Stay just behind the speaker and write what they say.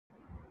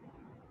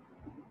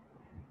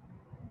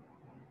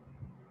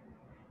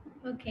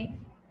Okay,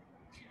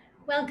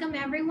 welcome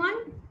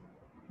everyone.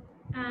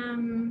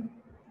 I'm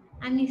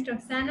Ms.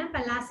 Roxana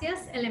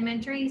Palacios,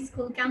 elementary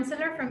school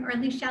counselor from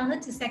early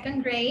childhood to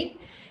second grade,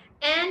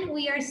 and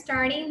we are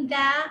starting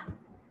the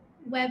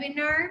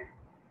webinar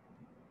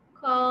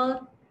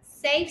called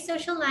Safe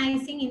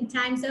Socializing in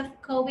Times of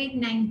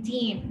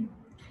COVID-19.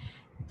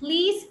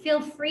 Please feel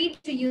free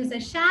to use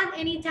the chat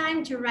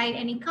anytime to write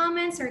any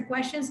comments or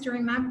questions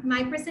during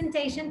my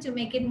presentation to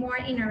make it more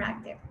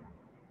interactive.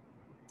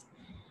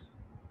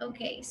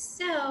 Okay,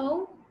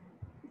 so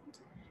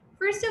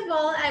first of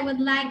all, I would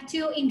like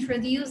to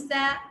introduce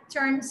the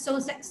term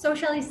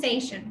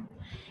socialization.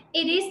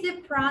 It is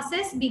the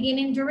process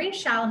beginning during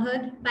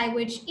childhood by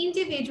which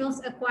individuals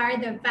acquire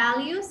the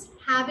values,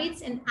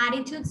 habits, and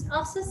attitudes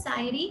of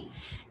society,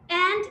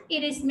 and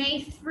it is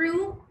made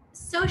through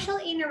social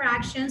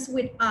interactions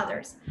with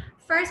others.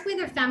 First, with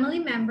their family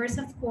members,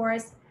 of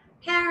course,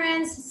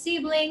 parents,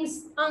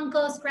 siblings,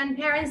 uncles,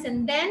 grandparents,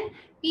 and then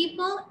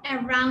people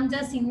around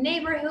us in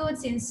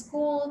neighborhoods, in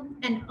school,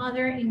 and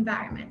other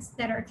environments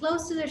that are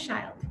close to the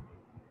child.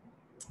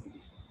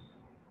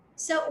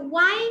 So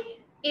why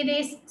it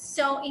is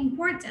so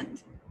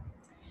important?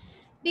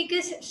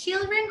 Because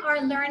children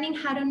are learning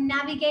how to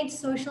navigate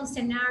social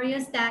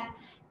scenarios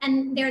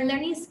and they're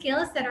learning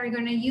skills that are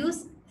going to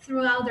use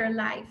throughout their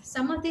life.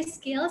 Some of these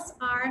skills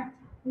are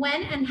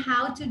when and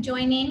how to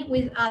join in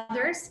with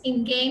others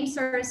in games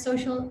or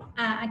social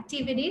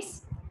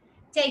activities,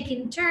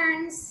 taking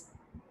turns,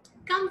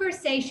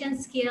 conversation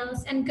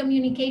skills and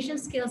communication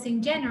skills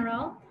in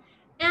general,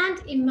 and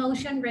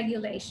emotion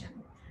regulation.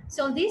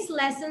 So these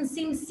lessons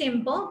seem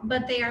simple,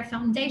 but they are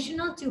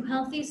foundational to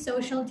healthy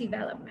social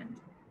development.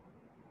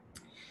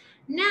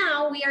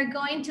 Now we are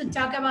going to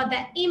talk about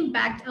the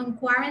impact on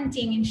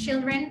quarantine in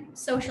children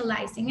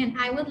socializing, and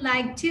I would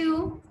like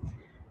to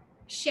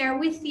share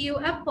with you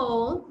a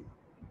poll.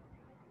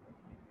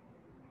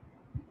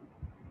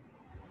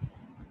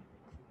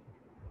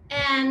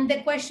 And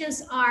the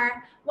questions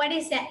are, what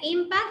is the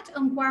impact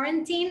on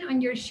quarantine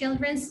on your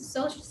children's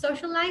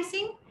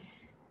socializing?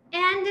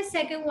 And the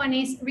second one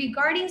is,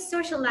 regarding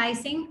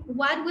socializing,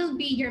 what will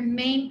be your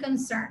main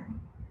concern?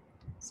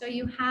 So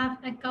you have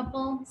a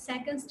couple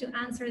seconds to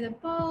answer the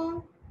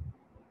poll.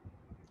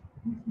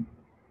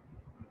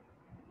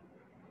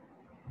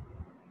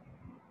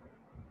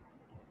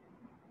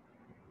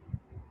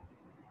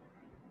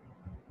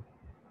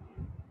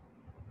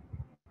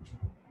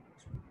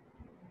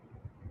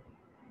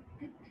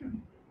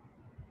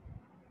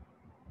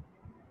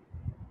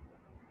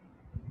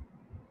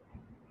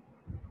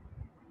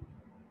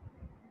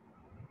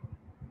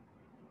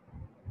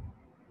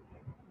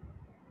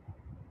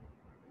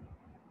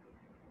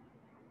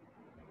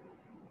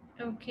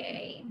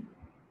 Okay.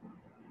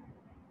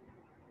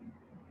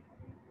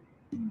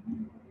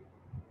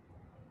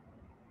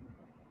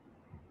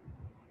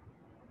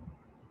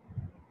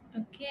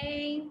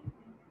 Okay.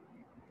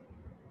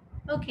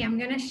 Okay, I'm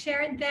gonna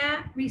share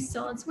the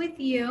results with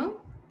you.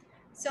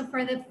 So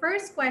for the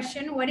first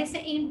question, what is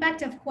the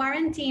impact of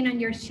quarantine on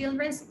your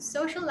children's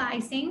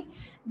socializing?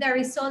 The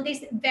result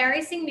is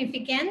very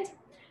significant.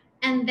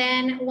 And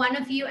then one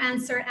of you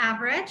answer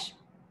average.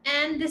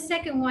 And the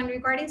second one,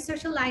 regarding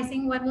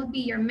socializing, what will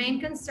be your main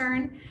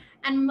concern?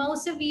 And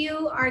most of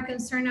you are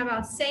concerned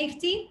about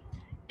safety,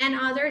 and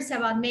others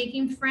about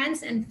making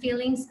friends and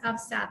feelings of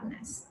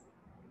sadness.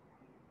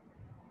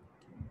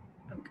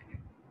 Okay.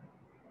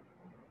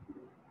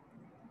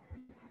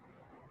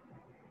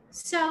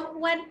 So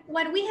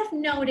what we have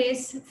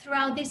noticed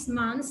throughout these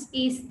months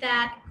is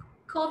that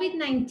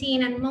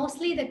COVID-19 and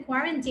mostly the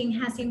quarantine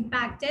has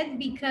impacted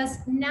because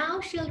now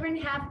children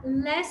have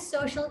less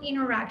social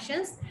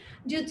interactions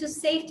due to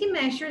safety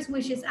measures,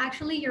 which is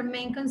actually your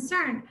main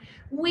concern.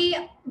 We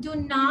do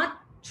not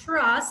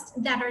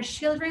trust that our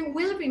children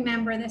will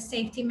remember the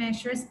safety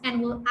measures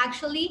and will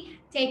actually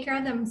take care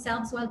of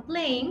themselves while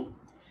playing.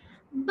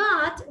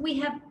 But we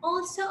have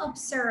also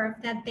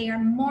observed that they are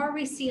more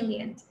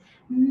resilient.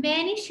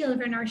 Many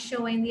children are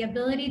showing the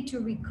ability to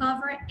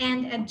recover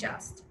and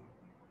adjust.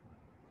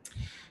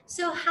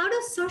 So how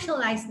to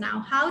socialize now,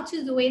 how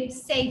to do it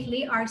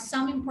safely are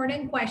some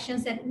important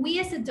questions that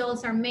we as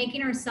adults are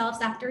making ourselves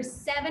after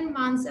 7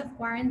 months of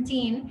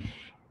quarantine,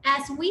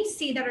 as we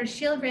see that our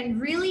children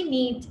really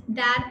need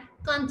that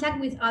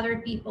contact with other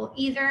people,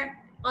 either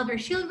other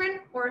children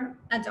or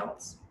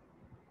adults.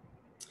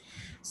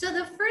 So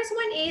the first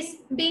one is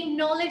being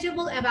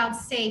knowledgeable about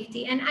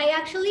safety. And I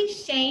actually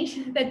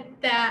changed the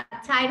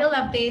title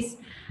of this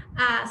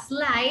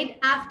slide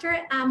after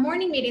a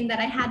morning meeting that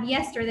I had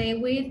yesterday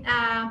with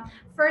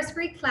first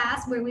grade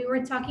class where we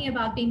were talking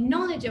about being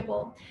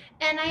knowledgeable.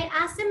 And I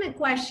asked them a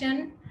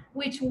question,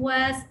 which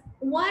was,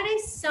 what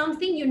is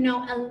something you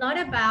know a lot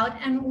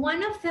about? And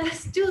one of the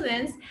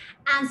students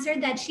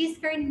answered that she's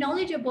very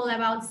knowledgeable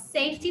about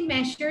safety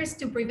measures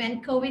to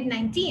prevent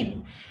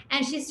COVID-19.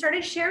 And she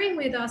started sharing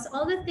with us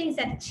all the things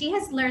that she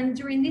has learned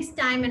during this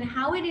time and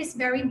how it is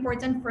very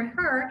important for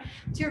her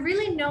to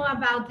really know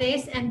about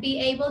this and be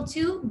able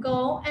to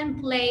go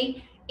and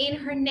play in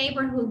her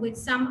neighborhood with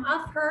some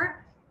of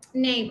her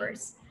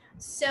neighbors.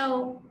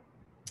 So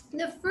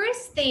the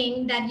first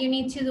thing that you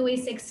need to do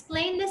is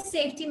explain the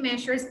safety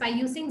measures by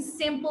using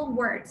simple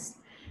words.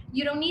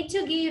 You don't need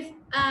to give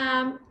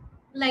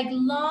like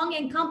long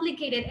and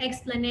complicated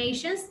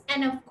explanations.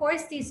 And of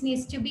course, this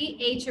needs to be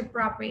age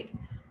appropriate.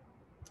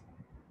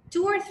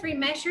 2 or 3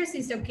 measures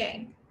is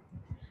okay.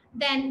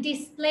 Then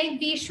display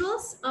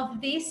visuals of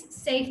these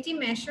safety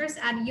measures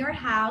at your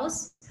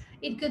house.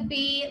 It could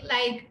be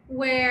like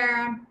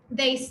where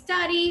they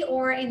study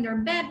or in their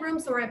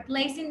bedrooms or a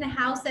place in the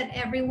house that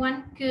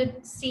everyone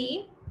could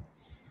see.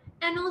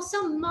 And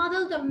also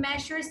model the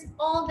measures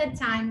all the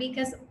time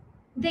because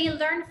they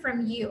learn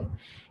from you.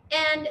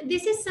 And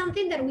this is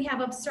something that we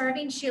have observed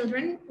in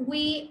children.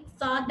 We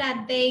thought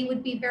that they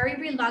would be very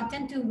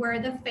reluctant to wear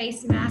the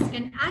face mask.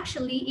 And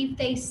actually, if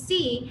they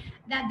see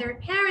that their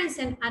parents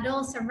and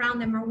adults around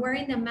them are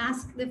wearing the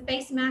mask, the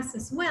face mask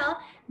as well,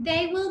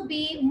 they will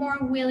be more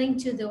willing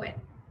to do it.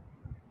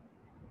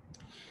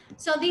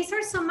 So these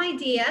are some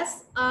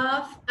ideas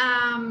of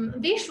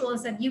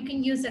visuals that you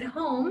can use at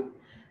home.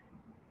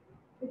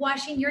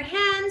 Washing your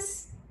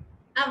hands,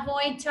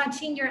 avoid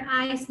touching your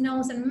eyes,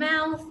 nose, and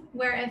mouth,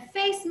 wear a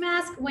face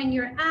mask when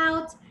you're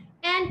out,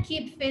 and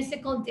keep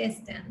physical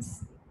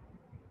distance.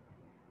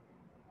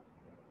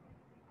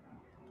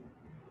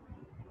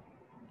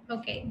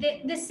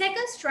 Okay, the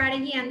second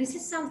strategy, and this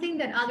is something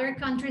that other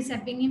countries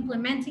have been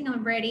implementing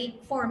already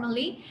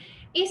formally,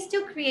 is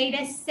to create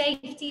a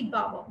safety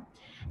bubble.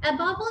 A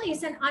bubble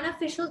is an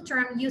unofficial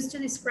term used to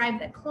describe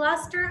the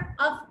cluster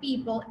of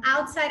people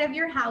outside of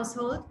your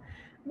household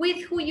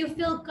with who you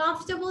feel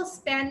comfortable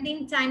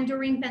spending time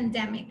during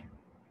pandemic.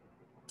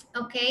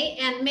 Okay,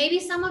 and maybe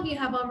some of you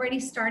have already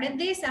started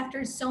this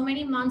after so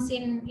many months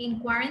in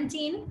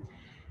quarantine.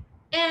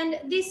 And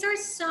these are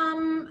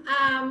some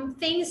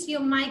things you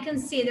might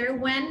consider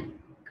when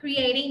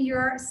creating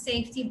your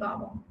safety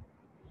bubble.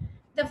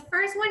 The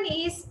first one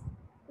is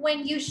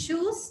when you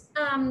choose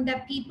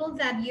the people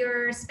that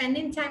you're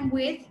spending time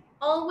with,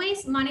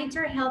 always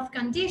monitor health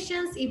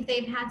conditions. If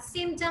they've had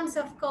symptoms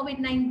of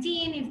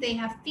COVID-19, if they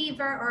have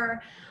fever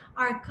or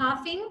are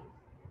coughing.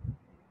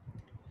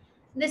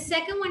 The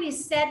second one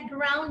is set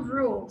ground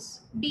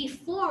rules.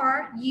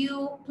 Before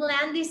you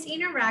plan these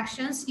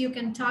interactions, you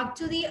can talk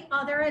to the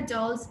other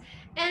adults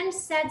and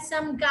set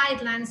some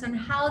guidelines on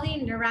how the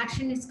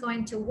interaction is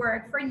going to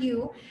work for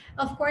you.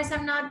 Of course,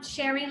 I'm not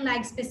sharing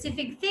like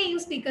specific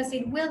things because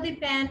it will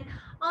depend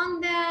on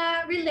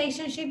the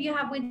relationship you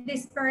have with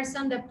this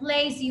person, the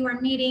place you are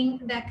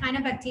meeting, the kind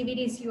of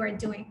activities you are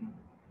doing.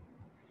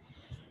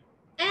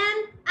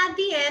 And at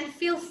the end,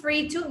 feel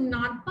free to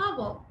not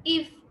bubble.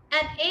 If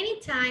at any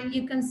time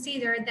you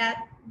consider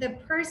that the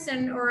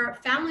person or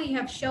family you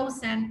have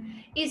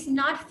chosen is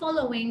not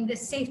following the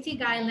safety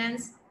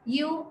guidelines,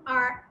 you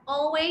are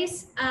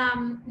always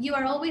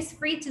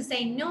free to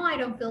say, no, I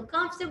don't feel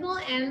comfortable,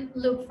 and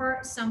look for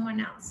someone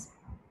else.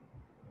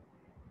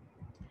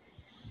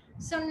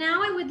 So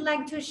now I would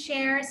like to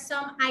share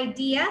some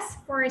ideas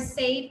for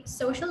safe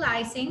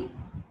socializing.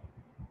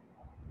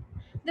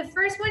 The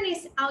first one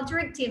is outdoor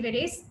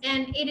activities,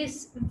 and it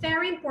is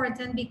very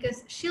important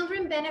because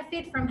children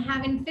benefit from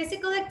having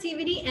physical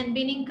activity and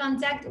being in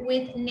contact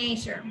with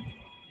nature.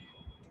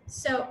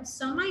 So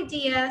some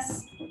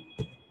ideas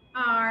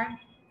are,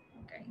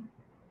 okay,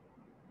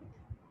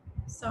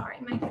 sorry,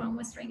 my phone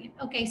was ringing.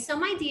 Okay,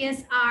 some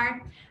ideas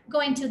are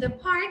going to the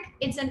park.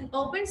 It's an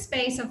open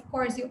space. Of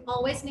course, you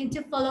always need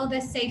to follow the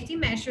safety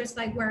measures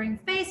like wearing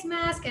face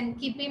mask and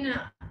keeping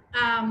a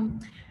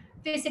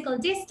physical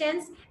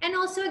distance, and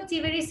also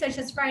activities such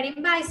as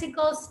riding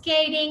bicycles,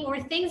 skating, or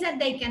things that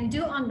they can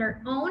do on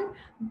their own,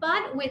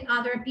 but with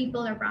other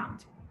people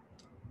around,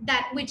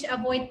 which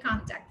avoid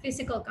contact,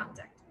 physical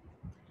contact.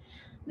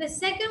 The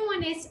second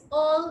one is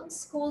all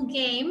school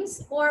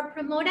games, or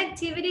promote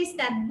activities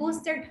that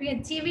boost their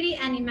creativity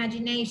and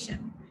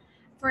imagination.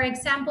 For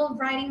example,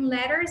 writing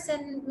letters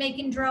and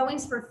making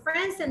drawings for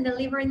friends and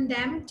delivering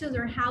them to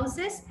their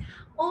houses,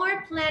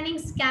 or planning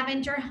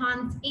scavenger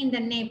hunts in the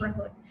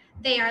neighborhood.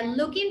 They are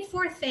looking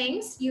for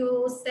things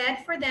you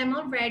said for them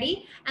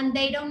already, and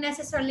they don't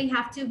necessarily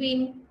have to be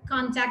in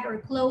contact or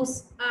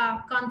close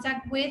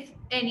contact with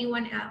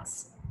anyone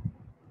else.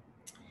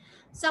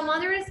 Some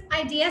other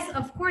ideas,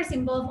 of course,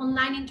 involve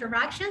online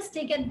interactions.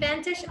 Take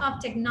advantage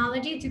of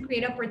technology to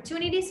create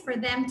opportunities for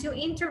them to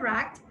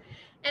interact.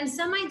 And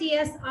some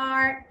ideas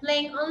are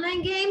playing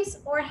online games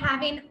or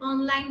having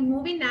online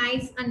movie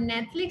nights on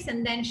Netflix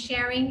and then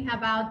sharing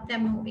about the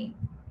movie.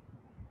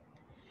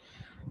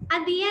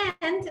 At the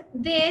end,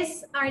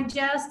 these are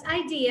just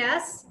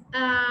ideas.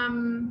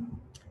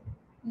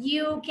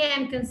 You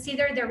can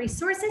consider the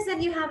resources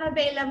that you have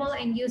available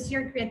and use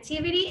your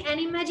creativity and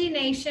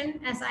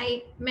imagination, as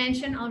I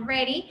mentioned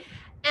already.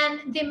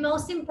 And the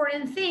most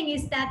important thing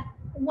is that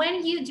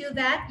when you do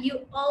that,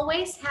 you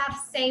always have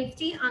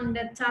safety on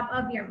the top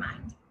of your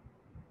mind.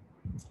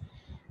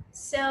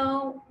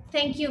 So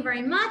thank you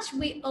very much.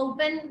 We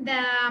open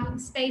the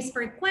space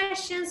for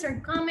questions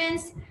or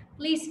comments.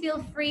 Please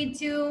feel free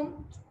to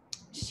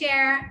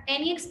share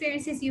any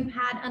experiences you've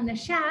had on the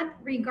chat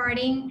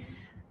regarding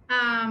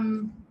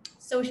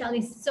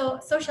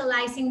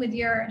socializing with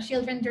your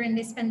children during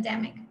this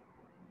pandemic?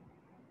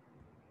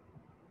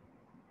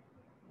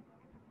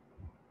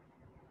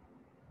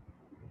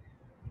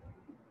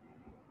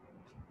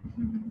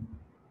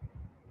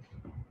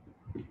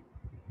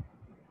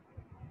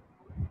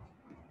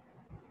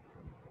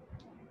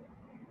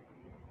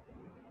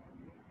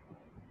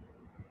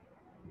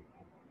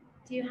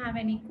 Do you have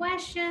any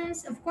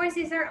questions? Of course,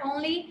 these are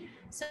only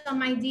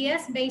some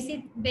ideas,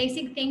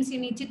 basic things you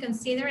need to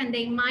consider, and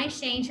they might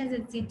change as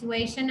the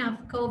situation of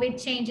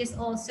COVID changes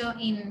also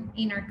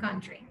in our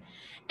country.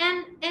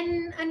 And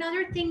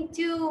another thing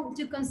to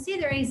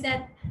consider is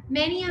that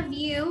many of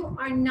you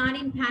are not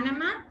in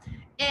Panama,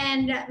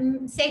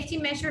 and safety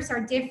measures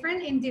are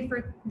different in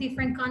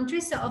different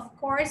countries. So of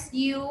course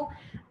you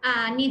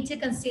need to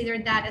consider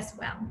that as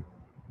well.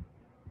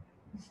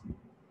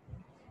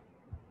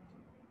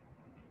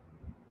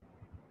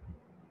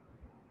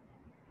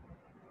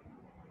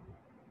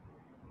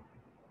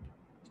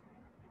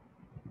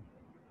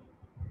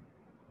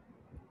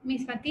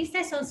 Miss Batista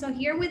is also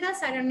here with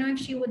us. I don't know if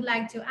she would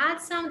like to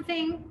add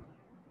something.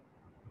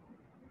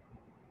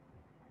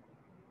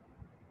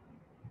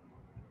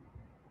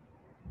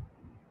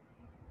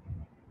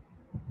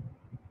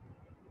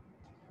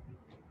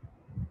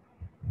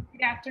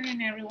 Good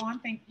afternoon, everyone.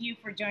 Thank you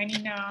for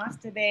joining us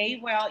today.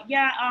 Well,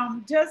 yeah,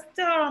 just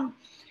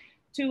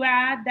to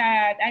add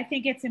that I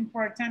think it's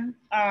important.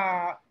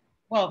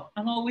 Well,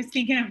 I'm always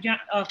thinking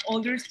of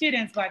older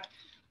students, but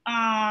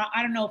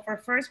I don't know, for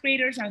first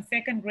graders and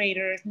second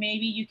graders,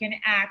 maybe you can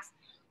ask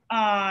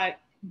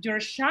your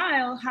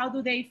child, how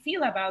do they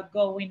feel about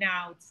going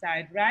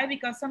outside, right?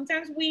 Because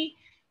sometimes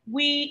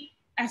we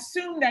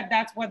assume that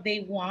that's what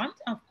they want.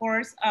 Of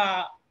course,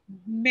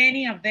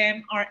 many of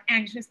them are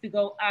anxious to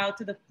go out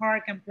to the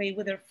park and play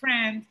with their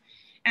friends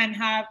and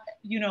have,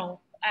 you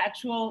know,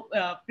 actual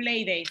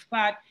play dates.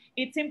 But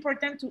it's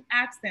important to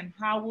ask them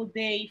how will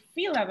they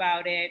feel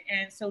about it,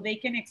 and so they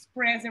can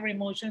express their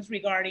emotions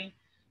regarding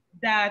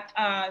that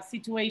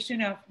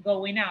situation of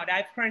going out.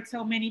 I've heard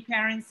so many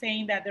parents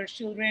saying that their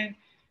children,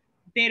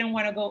 they don't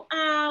want to go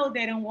out,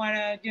 they don't want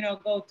to, you know,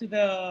 go to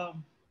the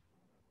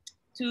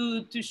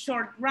to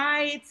short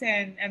rides,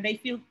 and they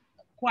feel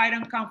quite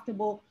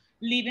uncomfortable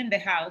leaving the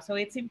house. So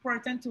it's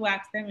important to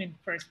ask them in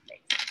first place.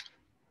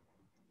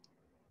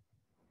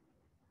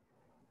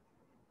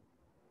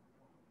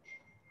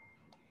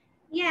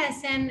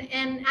 Yes,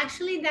 and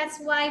actually that's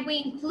why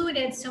we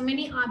included so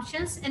many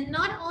options, and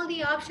not all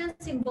the options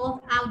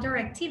involve outdoor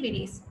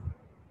activities.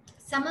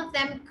 Some of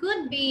them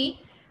could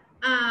be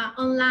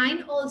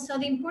online. Also,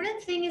 the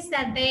important thing is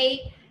that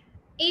they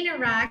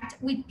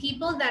interact with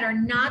people that are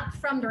not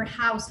from their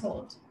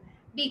household,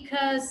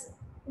 because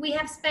we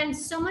have spent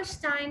so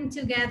much time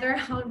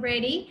together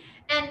already,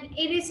 and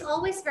it is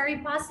always very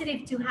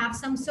positive to have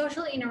some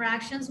social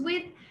interactions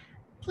with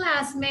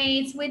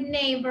classmates, with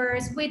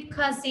neighbors, with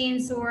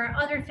cousins, or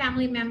other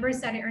family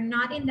members that are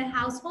not in the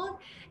household.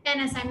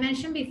 And as I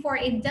mentioned before,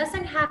 it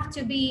doesn't have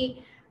to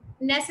be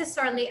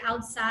necessarily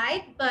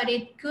outside, but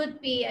it could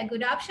be a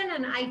good option.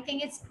 And I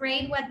think it's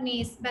great what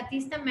Ms.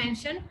 Batista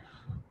mentioned.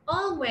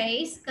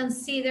 Always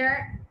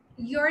consider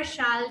your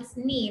child's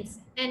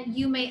needs, and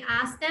you may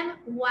ask them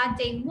what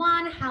they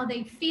want, how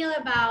they feel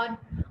about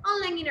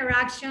online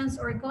interactions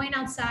or going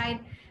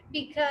outside,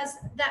 because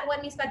that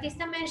what Ms.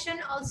 Batista mentioned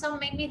also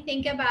made me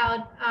think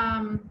about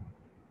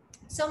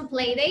some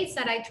play dates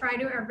that I try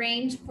to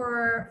arrange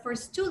for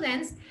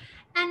students,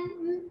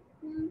 and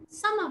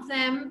some of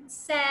them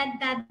said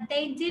that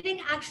they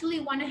didn't actually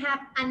want to have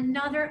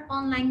another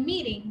online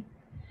meeting,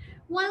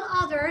 while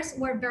others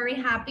were very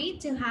happy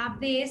to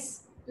have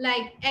this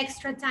like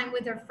extra time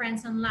with their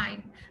friends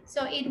online.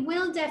 So it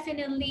will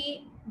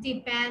definitely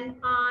depend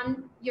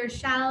on your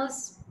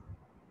child's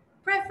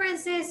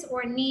preferences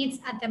or needs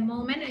at the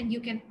moment, and you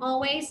can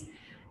always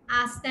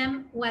ask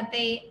them what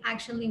they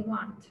actually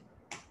want.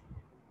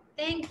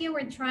 Thank you.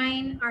 We're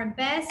trying our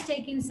best,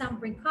 taking some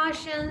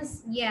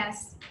precautions.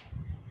 Yes.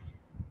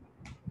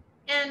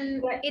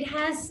 And it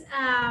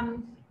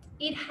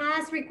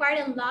has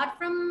required a lot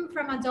from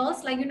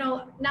adults. Like, you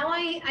know, now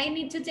I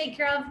need to take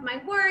care of my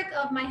work,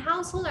 of my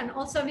household, and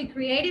also be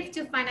creative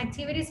to find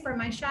activities for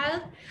my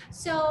child.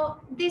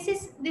 So this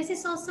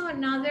is also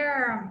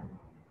another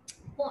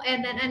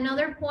and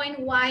another point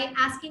why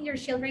asking your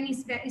children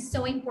is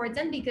so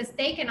important, because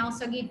they can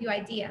also give you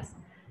ideas.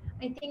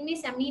 I think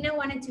Miss Amina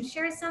wanted to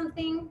share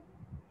something.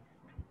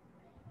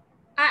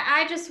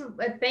 I just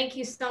thank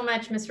you so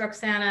much, Miss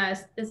Roxana.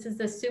 This is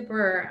a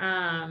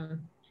super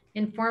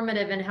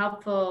informative and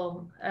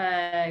helpful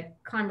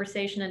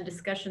conversation and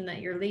discussion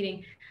that you're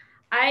leading.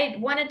 I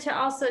wanted to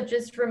also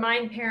just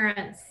remind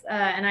parents,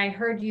 and I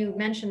heard you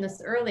mention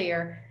this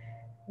earlier,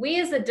 we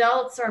as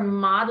adults are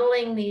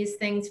modeling these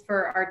things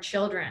for our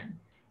children.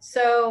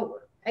 So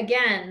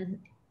again,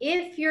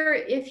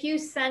 if you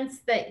sense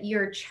that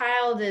your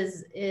child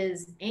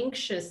is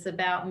anxious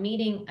about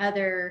meeting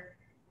other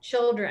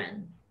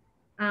children,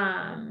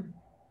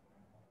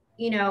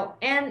 you know,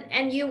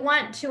 and you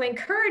want to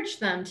encourage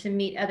them to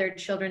meet other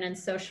children and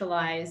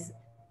socialize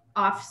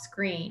off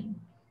screen,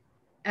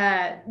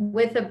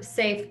 with a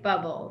safe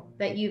bubble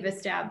that you've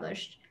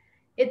established,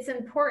 it's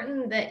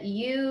important that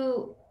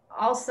you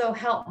also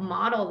help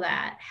model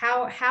that.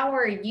 How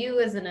are you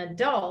as an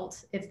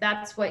adult, if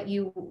that's what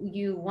you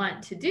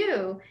want to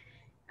do,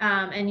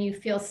 and you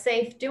feel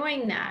safe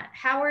doing that,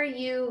 how are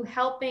you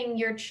helping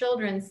your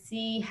children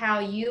see how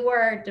you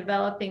are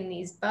developing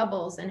these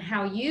bubbles, and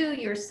how you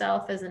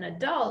yourself as an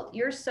adult,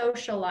 you're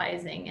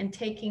socializing and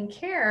taking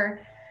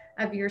care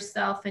of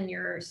yourself and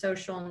your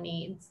social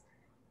needs?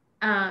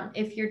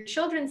 If your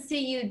children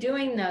see you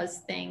doing those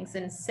things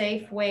in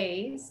safe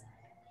ways,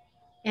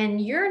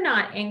 and you're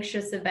not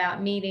anxious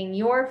about meeting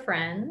your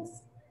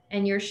friends,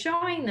 and you're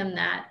showing them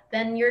that,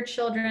 then your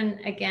children,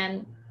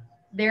 again,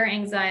 their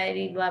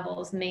anxiety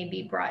levels may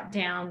be brought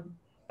down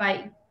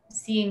by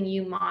seeing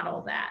you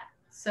model that.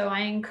 So I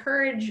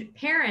encourage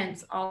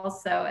parents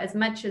also, as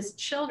much as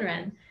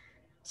children,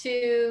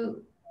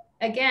 to,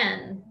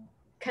 again,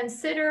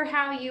 consider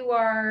how you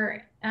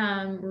are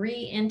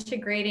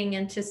reintegrating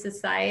into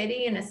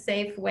society in a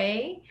safe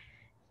way,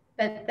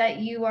 but that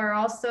you are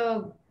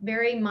also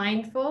very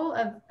mindful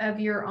of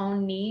your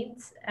own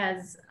needs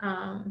as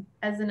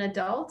an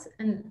adult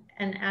and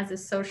as a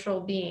social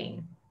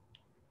being.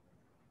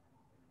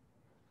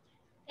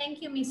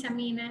 Thank you, Ms.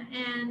 Amina.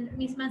 And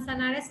Ms.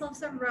 Manzanares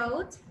also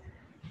wrote,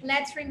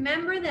 let's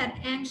remember that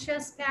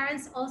anxious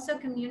parents also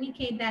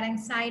communicate that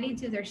anxiety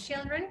to their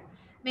children.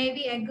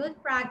 Maybe a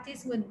good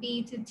practice would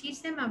be to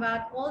teach them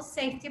about all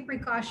safety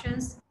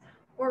precautions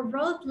or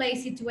role play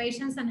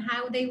situations and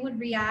how they would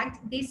react.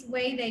 This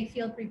way they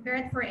feel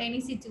prepared for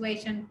any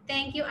situation.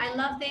 Thank you. I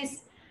love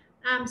this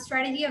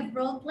strategy of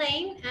role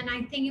playing, and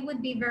I think it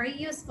would be very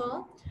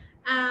useful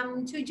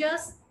to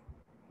just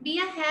be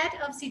ahead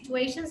of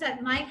situations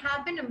that might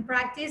happen and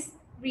practice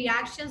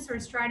reactions or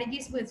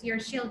strategies with your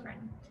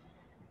children.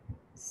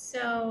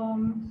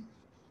 So,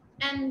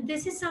 and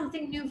this is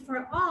something new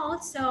for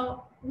all,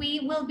 so we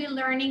will be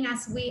learning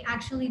as we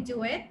actually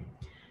do it.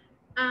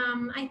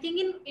 I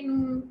think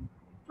in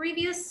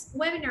previous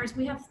webinars,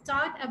 we have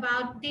talked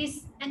about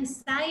this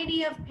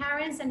anxiety of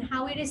parents and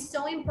how it is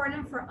so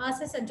important for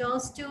us as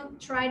adults to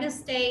try to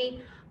stay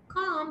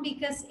calm,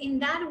 because in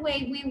that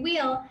way we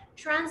will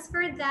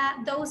transfer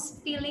those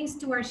feelings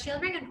to our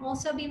children and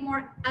also be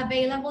more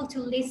available to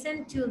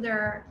listen to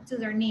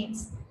their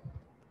needs.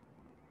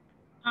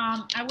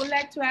 I would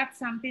like to add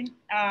something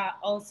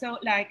also,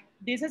 like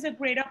this is a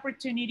great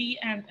opportunity,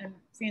 and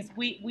since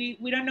we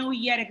don't know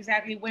yet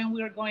exactly when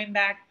we're going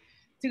back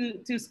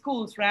to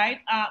schools, right?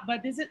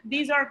 But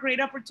these are great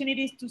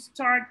opportunities to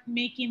start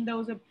making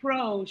those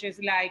approaches,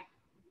 like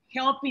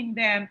helping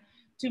them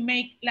to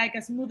make like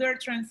a smoother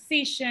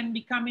transition,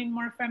 becoming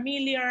more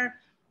familiar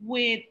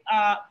with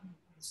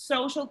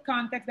social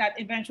context that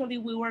eventually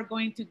we were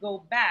going to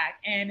go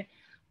back. And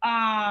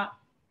I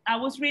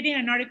was reading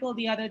an article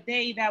the other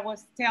day that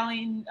was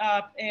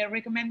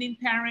recommending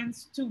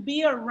parents to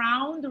be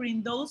around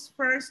during those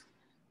first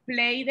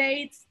play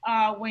dates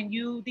when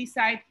you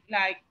decide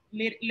like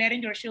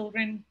letting your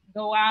children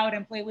go out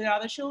and play with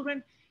other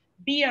children.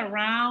 Be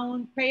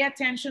around, pay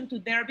attention to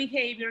their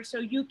behavior, so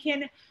you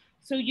can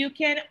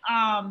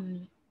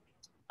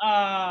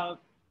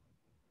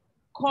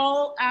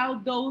call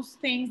out those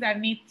things that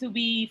need to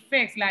be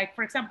fixed. Like,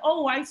 for example,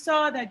 oh, I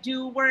saw that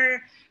you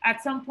were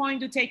at some point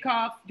to take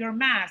off your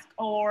mask,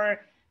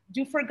 or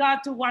you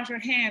forgot to wash your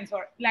hands,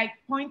 or like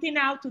pointing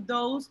out to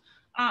those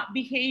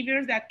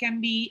behaviors that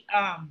can be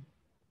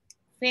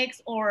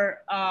fixed,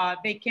 or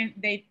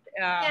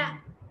yeah,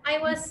 I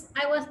was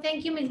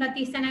thank you, Ms.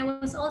 Batista, and I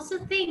was also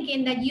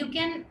thinking that you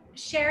can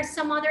share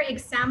some other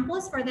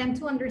examples for them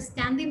to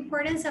understand the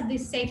importance of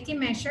these safety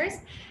measures.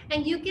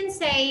 And you can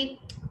say,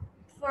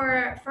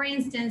 for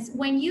instance,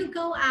 when you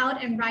go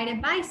out and ride a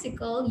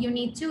bicycle, you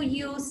need to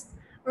use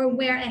or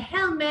wear a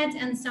helmet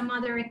and some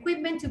other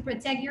equipment to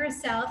protect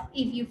yourself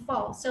if you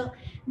fall. So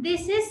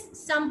this is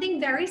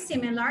something very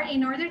similar.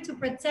 In order to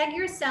protect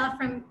yourself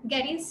from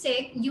getting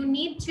sick, you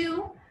need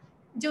to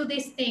do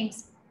these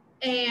things.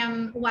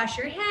 Wash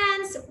your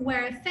hands,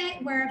 wear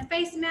a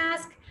face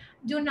mask,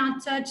 do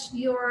not touch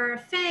your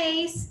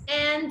face,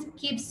 and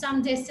keep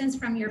some distance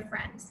from your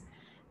friends.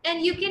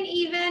 And you can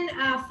even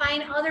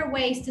find other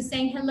ways to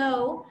say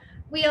hello.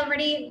 We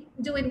already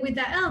do it with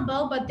the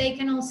elbow, but they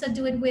can also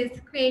do it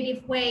with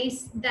creative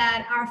ways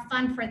that are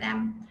fun for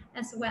them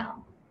as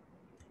well.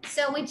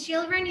 So with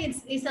children,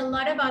 it's a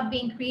lot about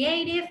being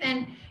creative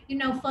and, you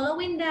know,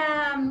 following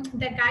the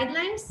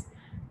guidelines.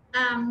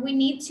 We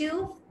need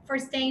to for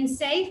staying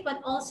safe,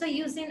 but also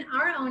using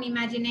our own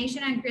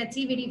imagination and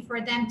creativity for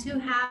them to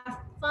have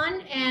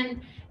fun and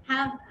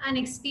have an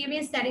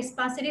experience that is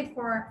positive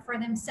for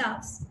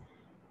themselves.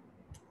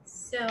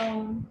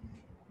 So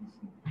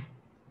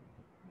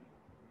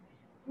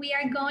we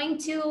are going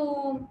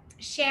to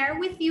share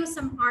with you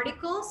some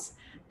articles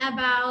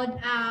about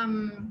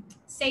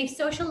safe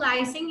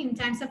socializing in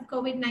times of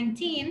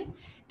COVID-19.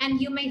 And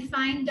you may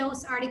find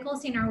those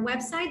articles in our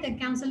website, the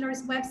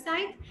counselor's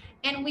website.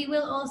 And we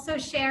will also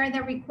share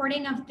the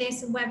recording of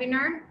this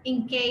webinar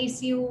in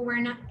case you were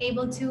not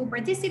able to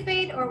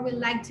participate or would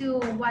like to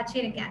watch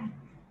it again.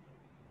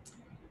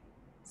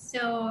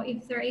 So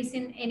if there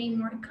isn't any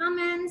more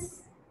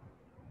comments,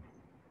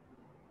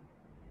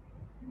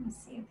 let me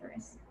see if there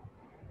is.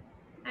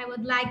 I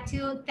would like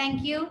to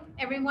thank you,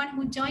 everyone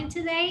who joined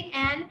today.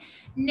 And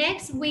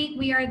next week,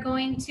 we are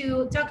going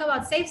to talk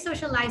about safe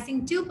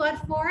socializing too, but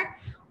for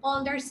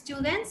older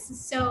students.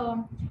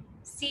 So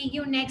see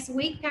you next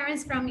week,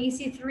 parents from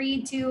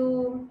EC3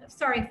 to,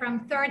 sorry,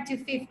 from 3rd to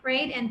 5th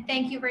grade. And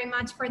thank you very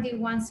much for the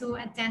ones who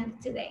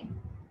attended today.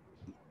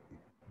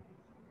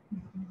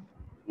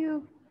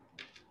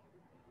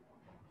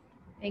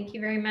 Thank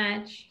you very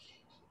much.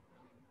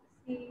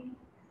 See.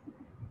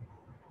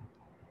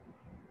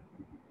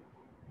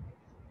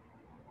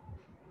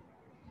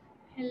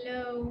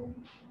 Hello.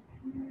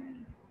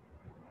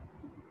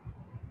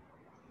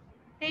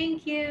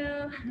 Thank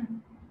you.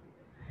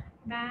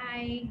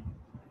 Bye.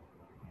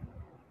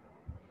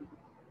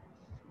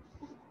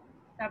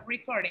 Stop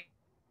recording.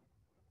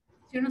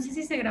 Yo no sé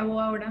si se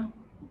grabó ahora.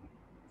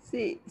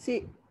 Sí,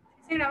 sí.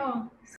 Se grabó.